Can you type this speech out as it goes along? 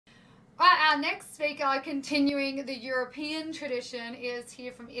our next speaker, continuing the European tradition, is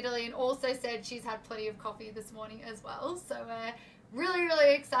here from Italy and also said she's had plenty of coffee this morning as well. So we're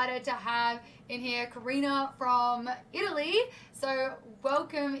really excited to have in here Karina from Italy. So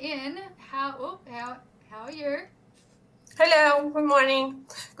welcome in. How are you? Hello, good morning,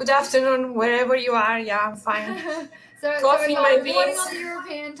 good afternoon, wherever you are. Yeah, I'm fine. So we've got morning on the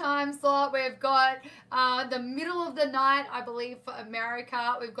European time slot. We've got the middle of the night, I believe, for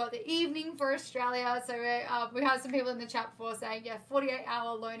America. We've got the evening for Australia. So we have some people in the chat before saying,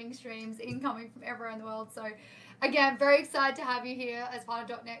 48-hour learning streams incoming from everywhere in the world. So again, very excited to have you here as part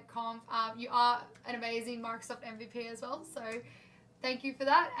of .NET Conf. You are an amazing Microsoft MVP as well. So thank you for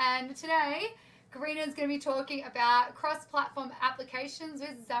that. And today, Karina is going to be talking about cross-platform applications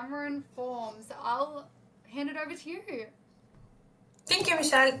with Xamarin Forms. So I'll hand it over to you. Thank you,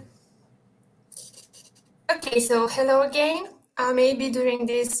 Michelle. Okay, so hello again. Maybe during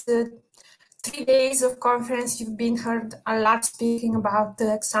these 3 days of conference, you've been heard a lot speaking about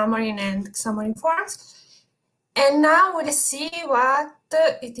Xamarin and Xamarin Forms. And now we'll see what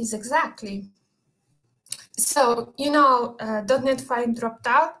it is exactly. So, you know, .NET 5 dropped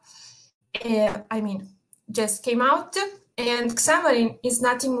out. Just came out. And Xamarin is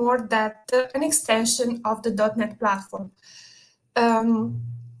nothing more than an extension of the .NET platform.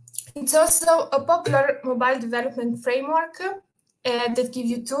 It's also a popular mobile development framework that gives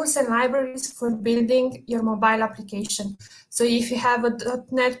you tools and libraries for building your mobile application. So if you have a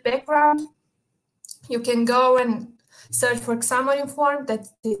 .NET background, you can go and search for Xamarin Forms, that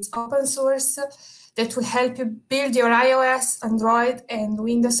is open source, that will help you build your iOS, Android, and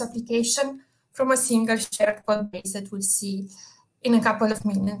Windows application from a single shared code base that we'll see in a couple of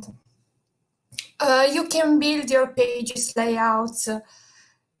minutes. You can build your pages, layouts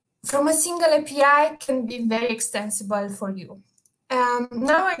from a single API. Can be very extensible for you.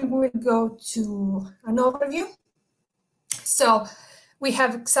 Now I will go to an overview. So we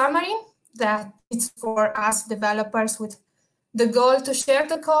have Xamarin, that is for us developers with the goal to share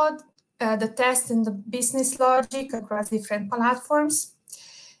the code, the test, and the business logic across different platforms.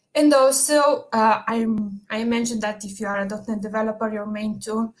 And also, I mentioned that if you are a .NET developer, your main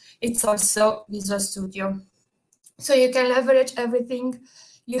tool, it's also Visual Studio. So you can leverage everything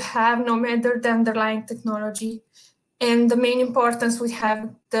you have, no matter the underlying technology. And the main importance we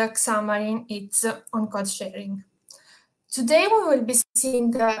have the Xamarin, it's on code sharing. Today, we will be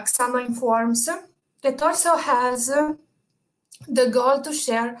seeing Xamarin Forms that also has the goal to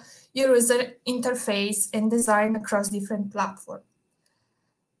share your user interface and design across different platforms.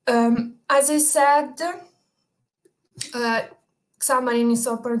 As I said, Xamarin is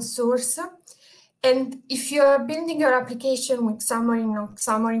open source, and if you are building your application with Xamarin or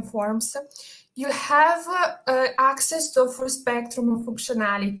Xamarin Forms, you have access to a full spectrum of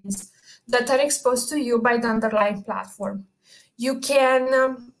functionalities that are exposed to you by the underlying platform. You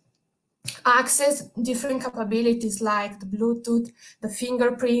can access different capabilities like the Bluetooth, the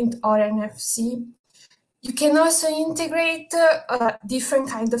fingerprint, or NFC. You can also integrate different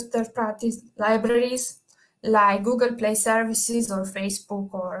kinds of third-party libraries like Google Play services or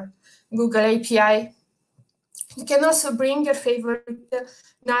Facebook or Google API. You can also bring your favorite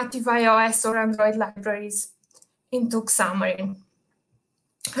native iOS or Android libraries into Xamarin.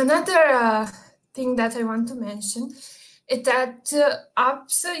 Another thing that I want to mention is that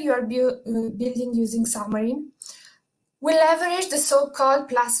apps you are building using Xamarin will leverage the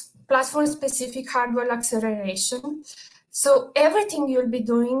so-called platform-specific hardware acceleration. So everything you'll be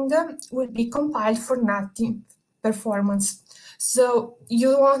doing will be compiled for native performance. So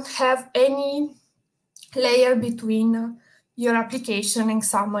you won't have any layer between your application and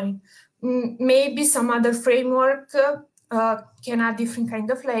Xamarin. Maybe some other framework can add different kind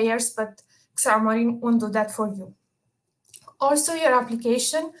of layers, but Xamarin won't do that for you. Also, your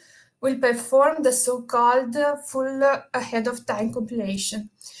application will perform the so-called full ahead-of-time compilation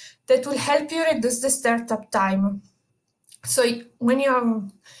that will help you reduce the startup time. So when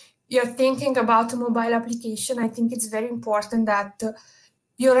you're thinking about a mobile application, I think it's very important that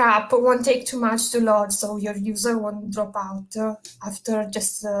your app won't take too much to load, so your user won't drop out after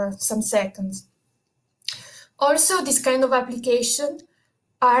just some seconds. Also, this kind of application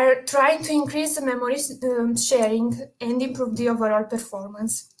are trying to increase the memory sharing and improve the overall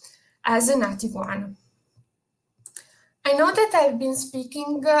performance as a native one. I know that I've been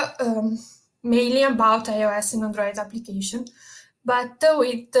speaking mainly about iOS and Android application, but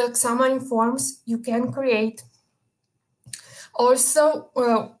with Xamarin Forms, you can create also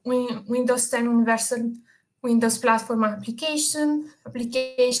Windows 10 Universal Windows Platform application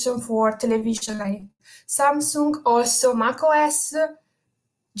for television like Samsung, also macOS,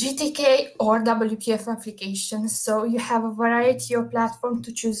 GTK or WPF applications. So you have a variety of platforms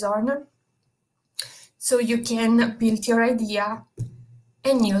to choose on. So you can build your idea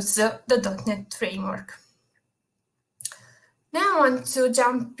and use the .NET framework. Now I want to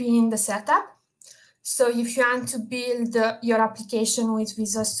jump in the setup. So if you want to build your application with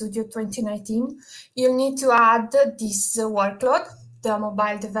Visual Studio 2019, you'll need to add this workload, the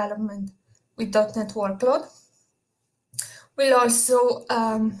mobile development with .NET workload. Will also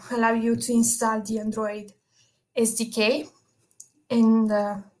allow you to install the Android SDK. And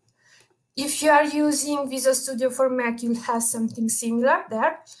if you are using Visual Studio for Mac, you'll have something similar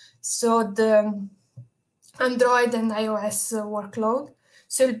there. So the Android and iOS workload,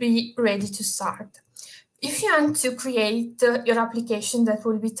 so you'll be ready to start. If you want to create your application that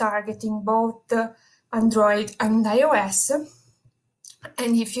will be targeting both Android and iOS,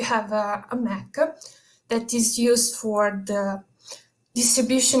 and if you have a Mac that is used for the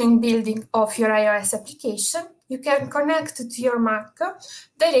distribution and building of your iOS application, you can connect to your Mac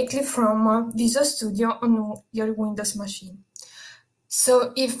directly from Visual Studio on your Windows machine.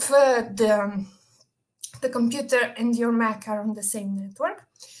 So if the computer and your Mac are on the same network,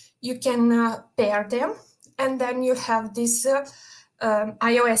 you can pair them, and then you have this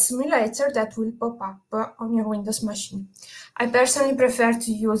iOS simulator that will pop up on your Windows machine. I personally prefer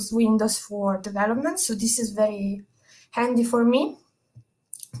to use Windows for development, so this is very handy for me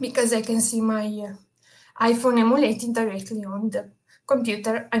because I can see my iPhone emulating directly on the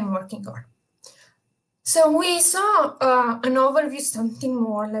computer I'm working on. So we saw an overview, something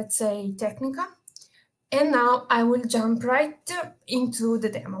more, let's say, technical. And now I will jump right into the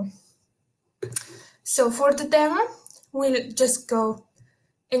demo. So for the demo, we'll just go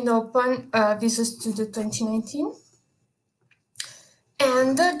and open Visual Studio 2019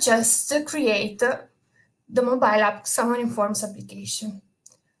 and just create the mobile app Xamarin Forms application.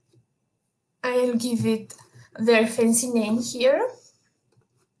 I'll give it a very fancy name here.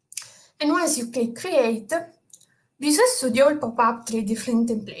 And once you click create, Visual Studio will pop up 3 different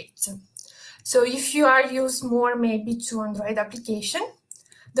templates. So if you are used more maybe to Android application,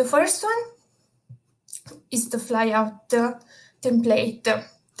 the first one is the flyout template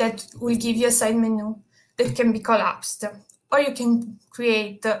that will give you a side menu that can be collapsed. Or you can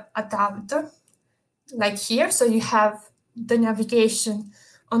create a tab like here, so you have the navigation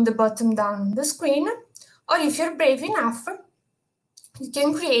on the bottom down on the screen. Or if you're brave enough, you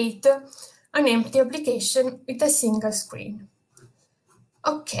can create an empty application with a single screen.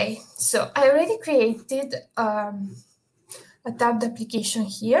 Okay, so I already created a tabbed application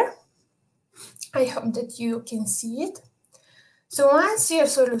here. I hope that you can see it. So once your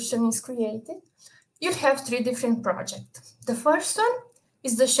solution is created, you'll have 3 different projects. The first one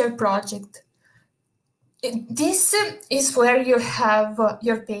is the share project. This is where you have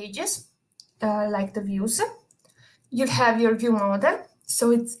your pages, like the views. You'll have your view model.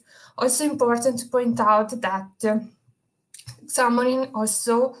 So it's also important to point out that Xamarin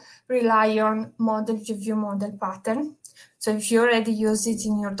also rely on model view model pattern. So if you already use it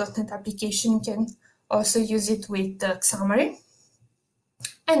in your .NET application, you can also use it with Xamarin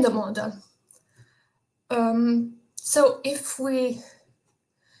and the model. So if we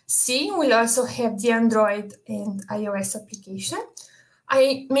see, we'll also have the Android and iOS application.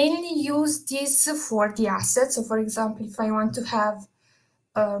 I mainly use this for the assets. So for example, if I want to have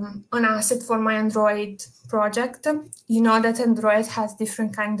an asset for my Android project, you know that Android has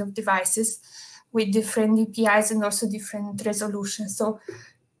different kind of devices with different APIs and also different resolutions. So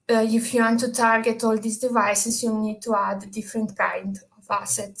if you want to target all these devices, you need to add different kind of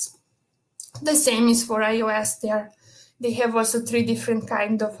assets. The same is for iOS. They have also 3 different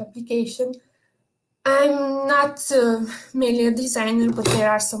kind of application. I'm not mainly a designer, but there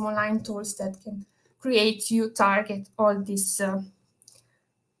are some online tools that can create you target all this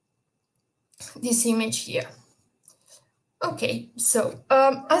image here. Okay, so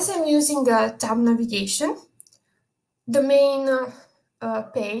as I'm using the tab navigation, the main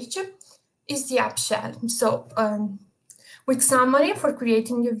page is the app shell. So with Xamarin for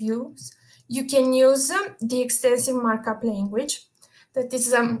creating your views, you can use the extensive markup language. That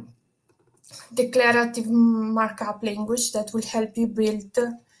is declarative markup language that will help you build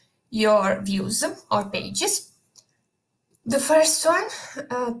your views or pages. The first one,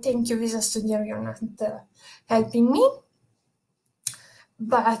 thank you Visual Studio, you're not helping me,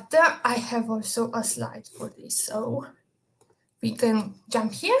 but I have also a slide for this, so we can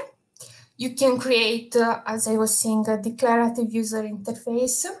jump here. You can create, as I was saying, a declarative user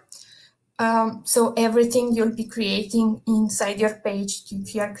interface. So everything you'll be creating inside your page,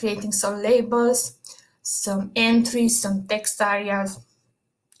 if you are creating some labels, some entries, some text areas,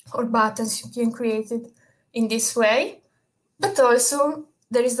 or buttons, you can create it in this way, but also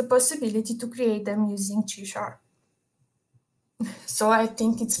there is the possibility to create them using C#. So I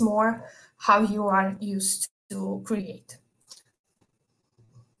think it's more how you are used to create.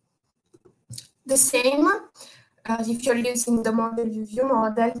 The same if you're using the model view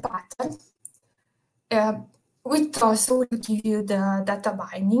model pattern, it also will give you the data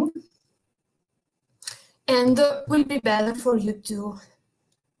binding, and will be better for you to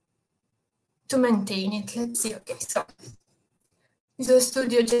maintain it. Let's see. Okay, so Visual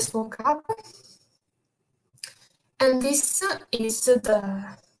Studio just woke up, and this is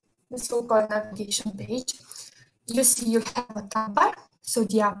the so-called navigation page. You see you have a tab bar, so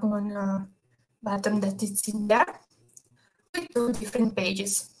the up on button that is in there, with two different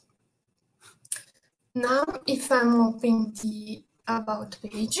pages. Now, if I'm opening the About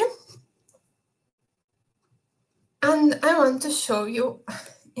page, and I want to show you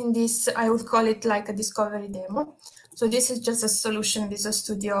in this, I would call it like a discovery demo. So this is just a solution Visual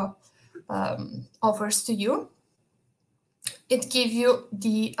Studio offers to you. It gives you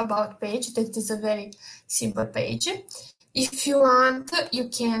the About page. That is a very simple page. If you want, you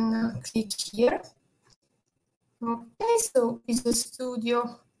can click here. Okay, so Visual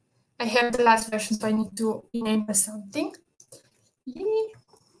Studio. I have the last version, so I need to enable something. Yay.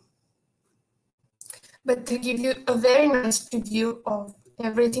 But to give you a very nice preview of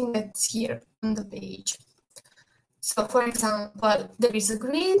everything that's here on the page. So for example, there is a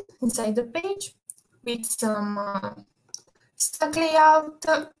grid inside the page with some stock layout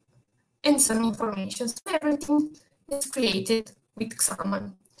and some information. So everything is created with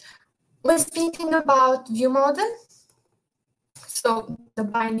Xamarin. When speaking about view model, so the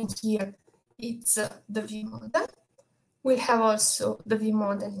binding here, it's the view model. We have also the view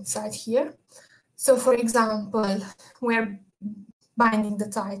model inside here. So for example, we're binding the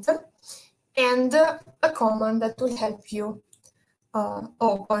title and a command that will help you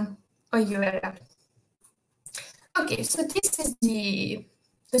open a URL. Okay, so this is the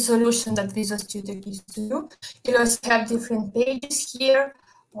solution that Visual Studio gives to you. You also have different pages here,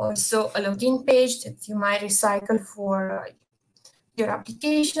 also a login page that you might recycle for your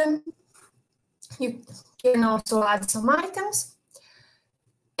application. You can also add some items.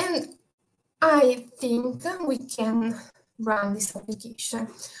 And I think we can run this application.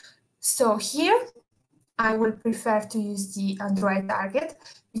 So here, I will prefer to use the Android target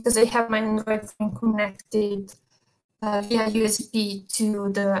because I have my Android phone connected via USB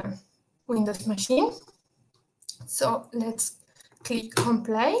to the Windows machine. So let's click on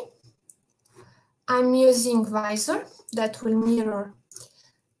play. I'm using Visor that will mirror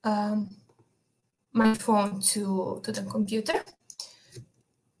my phone to the computer.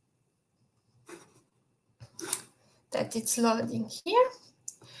 That it's loading here.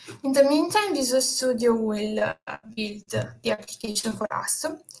 In the meantime, Visual Studio will build the application for us.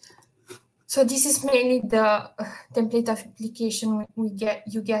 So this is mainly the template application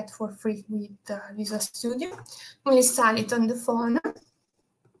you get for free with Visual Studio. We'll install it on the phone.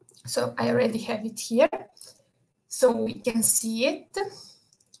 So I already have it here, so we can see it.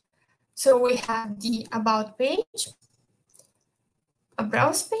 So we have the About page, a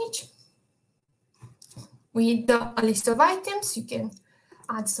Browse page with a list of items. You can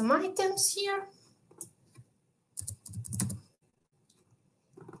add some items here.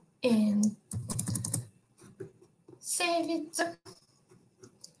 And save it.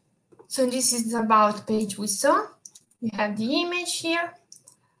 So this is the About page we saw. You have the image here,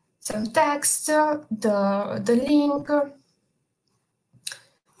 some text, the link,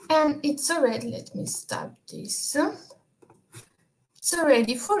 and it's already, let me stop this. It's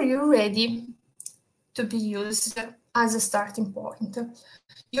already for you, ready to be used as a starting point.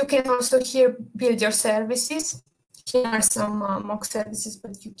 You can also here build your services. Here are some mock services,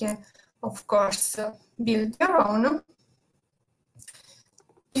 but you can, of course, build your own.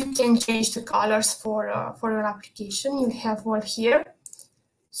 You can change the colors for your application. You have all here.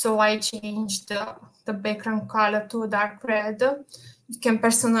 So I changed the background color to a dark red. You can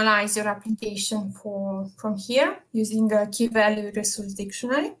personalize your application from here using a key value resource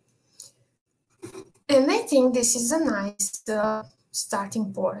dictionary. And I think this is a nice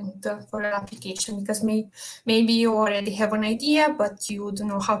starting point for your application, because maybe you already have an idea, but you don't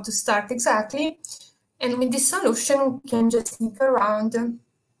know how to start exactly. And with this solution, you can just sneak around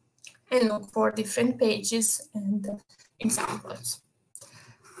and look for different pages and examples.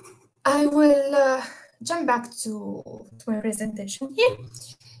 I will jump back to my presentation here.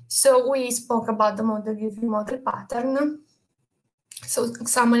 So we spoke about the model view model pattern. So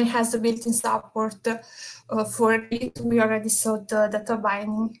Xamarin has the built-in support for it. We already saw the data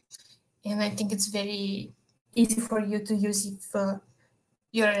binding, and I think it's very easy for you to use if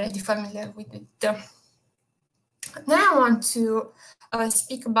you're already familiar with it. Now I want to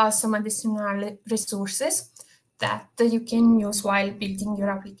speak about some additional resources that you can use while building your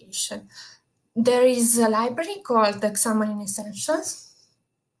application. There is a library called Xamarin Essentials.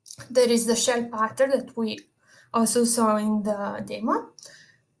 There is the shell pattern that we also saw in the demo.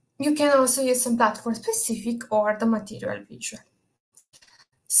 You can also use some platform specific or the material visual.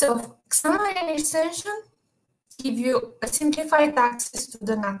 So Xamarin Essentials give you a simplified access to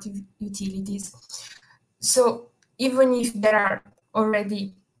the native utilities. So even if they are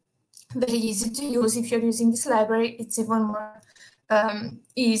already very easy to use, if you're using this library, it's even more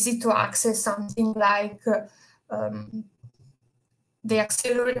easy to access something like the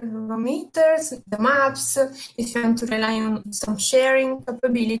accelerometers, the maps. If you want to rely on some sharing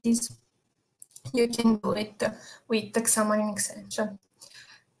capabilities, you can do it with the Xamarin extension.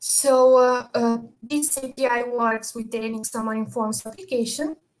 So this API works with any Xamarin Forms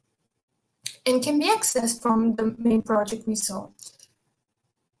application and can be accessed from the main project we saw.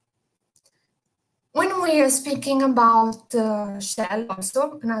 When we are speaking about Shell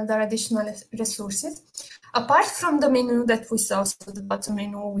also, another additional resources, apart from the menu that we saw, so the bottom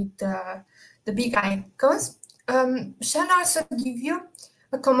menu with the big icons, Shell also give you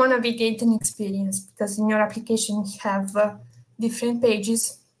a common navigating experience, because in your application you have different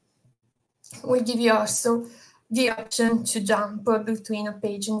pages. We give you also the option to jump between a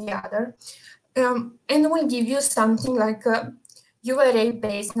page and the other, and we'll give you something like a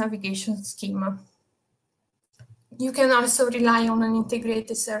URL-based navigation schema. You can also rely on an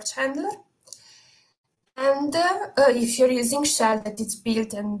integrated search handler. And if you're using Shell that is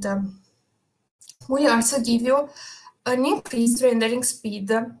built, and will also give you an increased rendering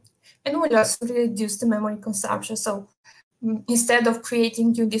speed, and will also reduce the memory consumption. So instead of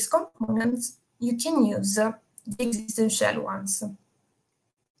creating new these components, you can use the existing Shell ones.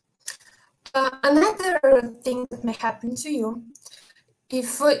 Another thing that may happen to you,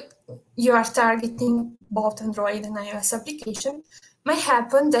 if you are targeting both Android and iOS application, might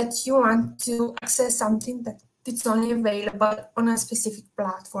happen that you want to access something that is only available on a specific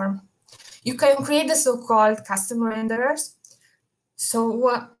platform. You can create the so-called custom renderers.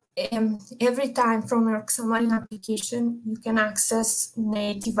 So every time from your Xamarin application, you can access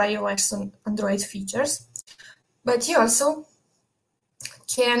native iOS and Android features, but you also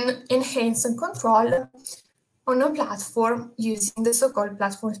can enhance and control on a platform using the so-called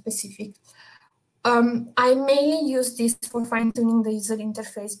platform specific. I mainly use this for fine-tuning the user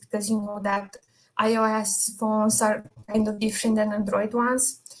interface, because you know that iOS phones are kind of different than Android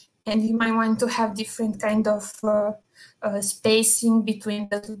ones, and you might want to have different kind of spacing between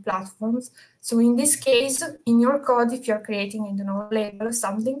the two platforms. So in this case, in your code, if you're creating, I don't know, a label or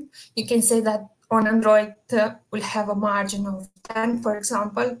something, you can say that on Android will have a margin of 10, for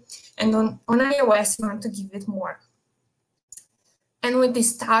example, and on iOS you want to give it more. And with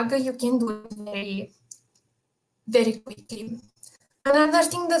this tag, you can do it very, very quickly. Another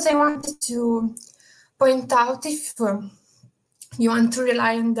thing that I wanted to point out, if you want to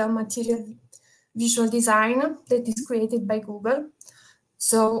rely on the material visual design that is created by Google.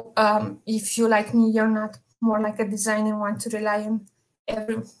 So if you, like me, you're not more like a designer and want to rely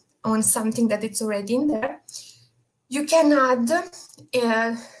on something that it's already in there, you can add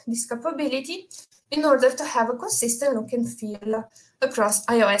this capability in order to have a consistent look and feel across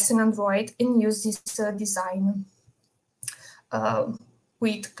iOS and Android, and use this design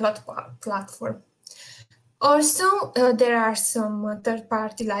with Cloud Platform. Also, there are some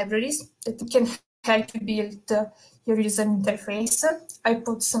third-party libraries that can help you build your user interface. I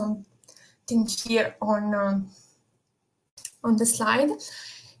put something here on the slide.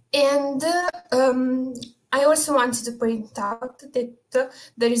 And I also wanted to point out that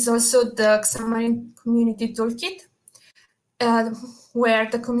there is also the Xamarin Community Toolkit, where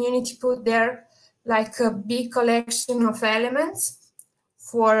the community put there like a big collection of elements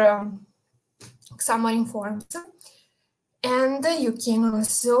for Xamarin Forms. And you can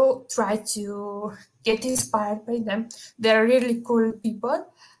also try to get inspired by them. They're really cool people.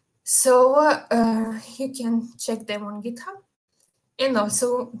 So you can check them on GitHub, and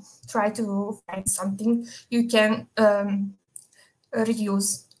also try to find something you can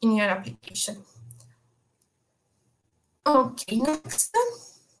reuse in your application. Okay, next,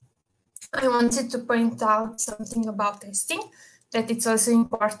 I wanted to point out something about testing, that it's also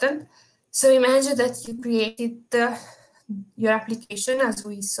important. So imagine that you created your application as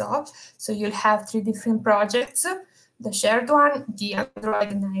we saw. So you'll have 3 different projects the shared one, the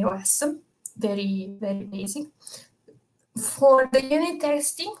Android and iOS, very, very basic. For the unit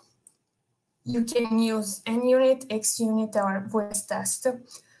testing, you can use NUnit, XUnit, or voice test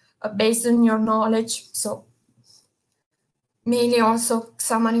based on your knowledge. So mainly also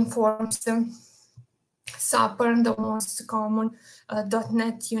Xamarin Forms, Xamarin, the most common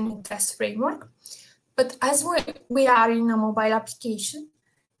 .NET unit test framework. But as we are in a mobile application,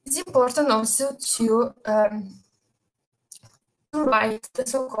 it's important also to write the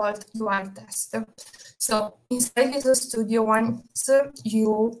so-called UI test. So inside Visual Studio, once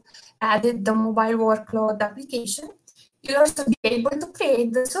you added the mobile workload application, you'll also be able to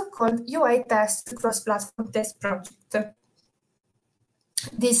create the so-called UI test cross-platform test project.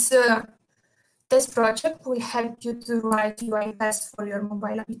 This test project will help you to write UI tests for your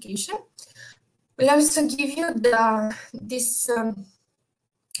mobile application. We'll also give you this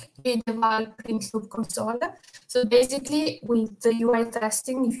readable print loop console. So basically, with the UI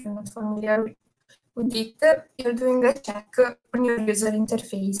testing, if you're not familiar with it, you're doing a check on your user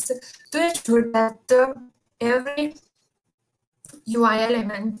interface to ensure that every UI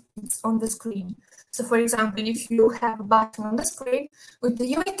element is on the screen. So for example, if you have a button on the screen, with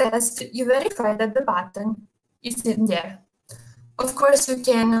the UI test, you verify that the button is in there. Of course, you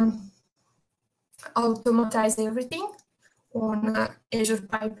can automatize everything on Azure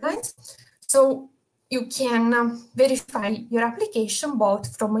pipelines. So you can verify your application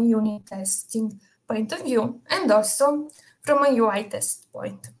both from a unit testing point of view and also from a UI test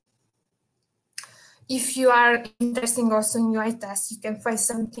point. If you are interested also in UI tests, you can find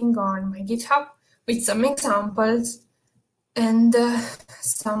something on my GitHub with some examples and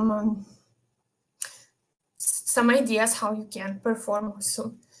some ideas how you can perform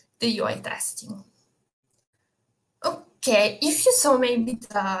also the UI testing. Okay, if you saw maybe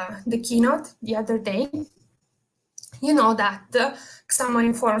the keynote the other day, you know that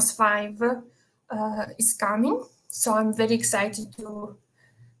Xamarin Forms 5 is coming. So I'm very excited to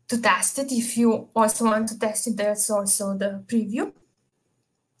test it. If you also want to test it, there's also the preview.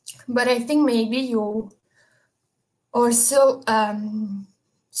 But I think maybe you also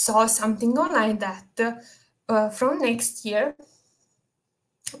saw something online that from next year,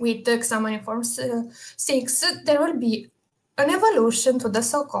 with the Xamarin Forms 6, there will be an evolution to the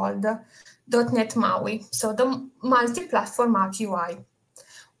so-called .NET MAUI, so the multi-platform app UI.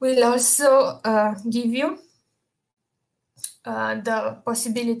 We'll also give you the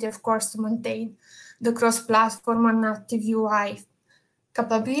possibility, of course, to maintain the cross-platform and native UI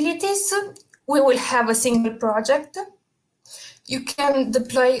capabilities. We will have a single project. You can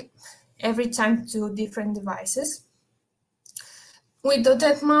deploy every time to different devices. With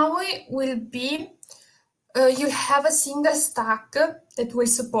 .NET MAUI will be, you'll have a single stack that will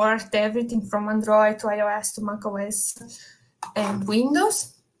support everything from Android to iOS to macOS and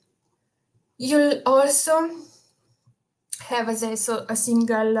Windows. You'll also have, as I said, a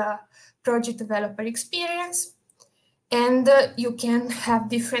single project developer experience, and you can have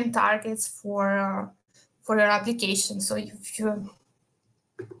different targets for your application. So if you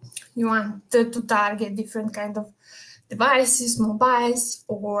want to target different kind of devices, mobiles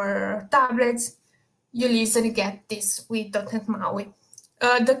or tablets, you'll easily get this with .NET MAUI.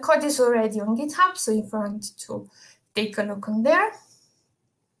 The code is already on GitHub, so if you want to take a look on there,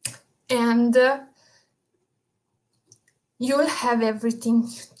 and you'll have everything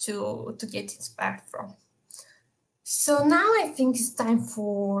to get inspired from. So now I think it's time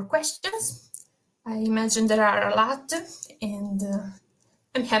for questions. I imagine there are a lot, and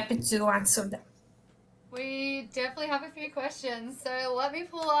I'm happy to answer them. We definitely have a few questions. So let me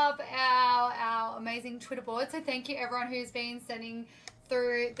pull up our amazing Twitter board. So thank you everyone who's been sending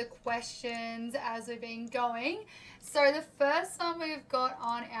through the questions as we've been going. So the first one we've got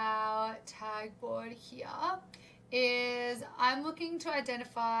on our tag board here is, I'm looking to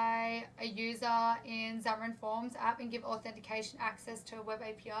identify a user in Xamarin Forms app and give authentication access to a web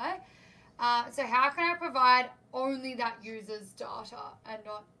API. So how can I provide only that user's data and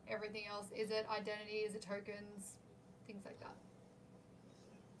not everything else? Is it identity? Is it tokens? Things like that.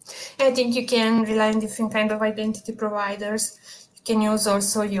 I think you can rely on different kind of identity providers. You can use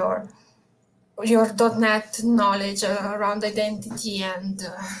also your .NET knowledge around identity and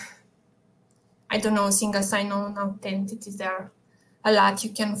I don't know, single sign-on identities. There are a lot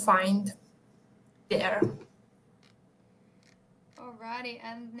you can find there. Alrighty,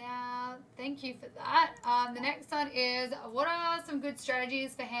 and now thank you for that. The next one is, what are some good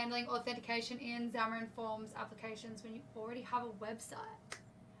strategies for handling authentication in Xamarin Forms applications when you already have a website?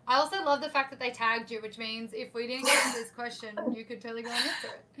 I also love the fact that they tagged you, which means if we didn't get to this question, you could totally go and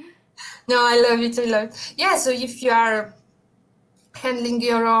answer it. No, I love it. I love it. Yeah, so if you are handling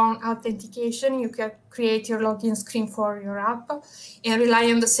your own authentication, you can create your login screen for your app and rely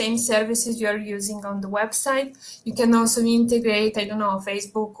on the same services you are using on the website. You can also integrate, I don't know,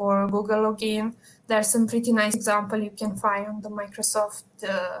 Facebook or Google login. There's some pretty nice example you can find on the Microsoft,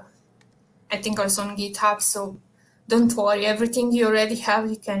 I think also on GitHub. So don't worry, everything you already have,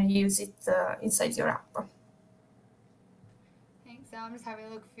 you can use it inside your app. Thanks. So I'm just having a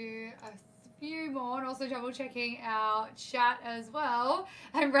look through a few more and also double checking our chat as well.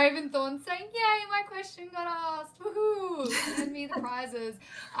 And Raventhorn saying, yay, my question got asked. Woohoo! Send me the prizes.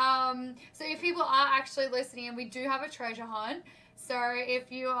 So if people are actually listening, and we do have a treasure hunt. So if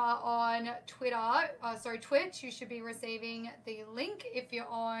you are on Twitch, you should be receiving the link. If you're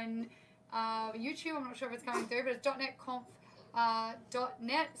on YouTube, I'm not sure if it's coming through, but it's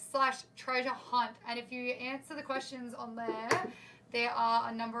 .net/treasure hunt. And if you answer the questions on there are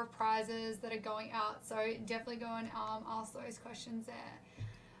a number of prizes that are going out. So definitely go and ask those questions there.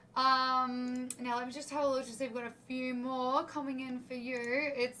 Now let me just have a look to see if we've got a few more coming in for you.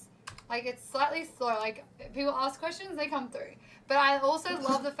 It's slightly slow. Like people ask questions, they come through. But I also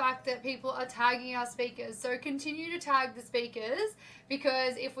love the fact that people are tagging our speakers. So continue to tag the speakers,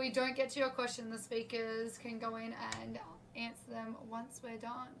 because if we don't get to your question, the speakers can go in and answer them once we're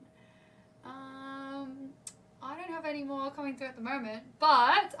done. I don't have any more coming through at the moment,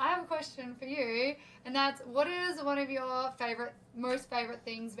 but I have a question for you, and that's, what is one of your most favorite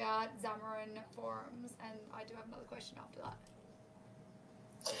things about Xamarin Forums? And I do have another question after that.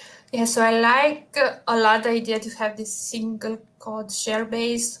 Yeah, so I like a lot the idea to have this single code share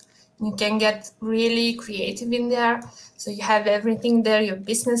base. You can get really creative in there. So you have everything there, your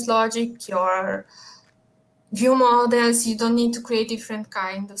business logic, your view models. You don't need to create different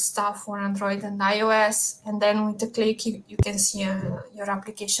kind of stuff for Android and iOS. And then with a click, you can see your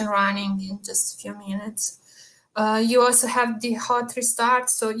application running in just a few minutes. You also have the hot restart.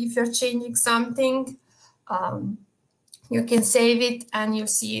 So if you're changing something, you can save it and you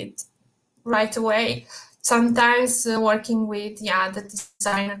see it right away. Sometimes working with the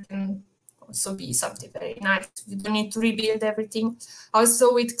designer can also be something very nice. You don't need to rebuild everything.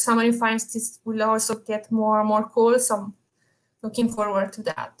 Also with Xamarin Forms, this will also get more and more cool. So I'm looking forward to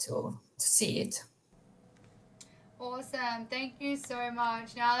that, to see it. Awesome. Thank you so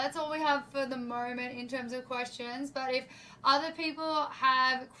much. Now, that's all we have for the moment in terms of questions. But if other people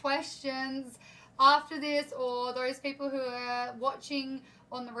have questions after this, or those people who are watching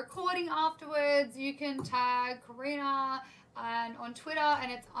on the recording afterwards, you can tag Karina and on Twitter,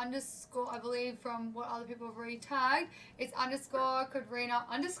 and it's _ I believe from what other people have already tagged, it's _Karina_.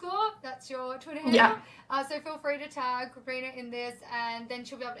 That's your Twitter handle. Yeah. So feel free to tag Karina in this, and then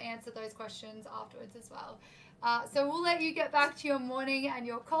she'll be able to answer those questions afterwards as well. So we'll let you get back to your morning and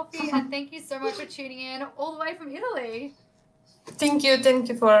your coffee, and thank you so much for tuning in all the way from Italy. Thank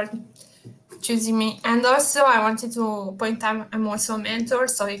you for choosing me. And also I wanted to point out I'm also a mentor,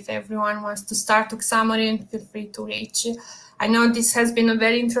 so if everyone wants to start with Xamarin, feel free to reach. I know this has been a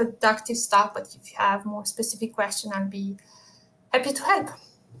very introductive stuff, but if you have more specific questions, I'll be happy to help.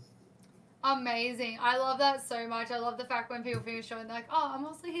 Amazing. I love that so much. I love the fact when people finish showing, they're like, oh, I'm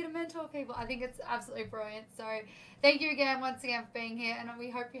also here to mentor people. I think it's absolutely brilliant. So thank you once again for being here, and we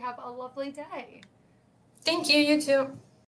hope you have a lovely day. Thank you, you too.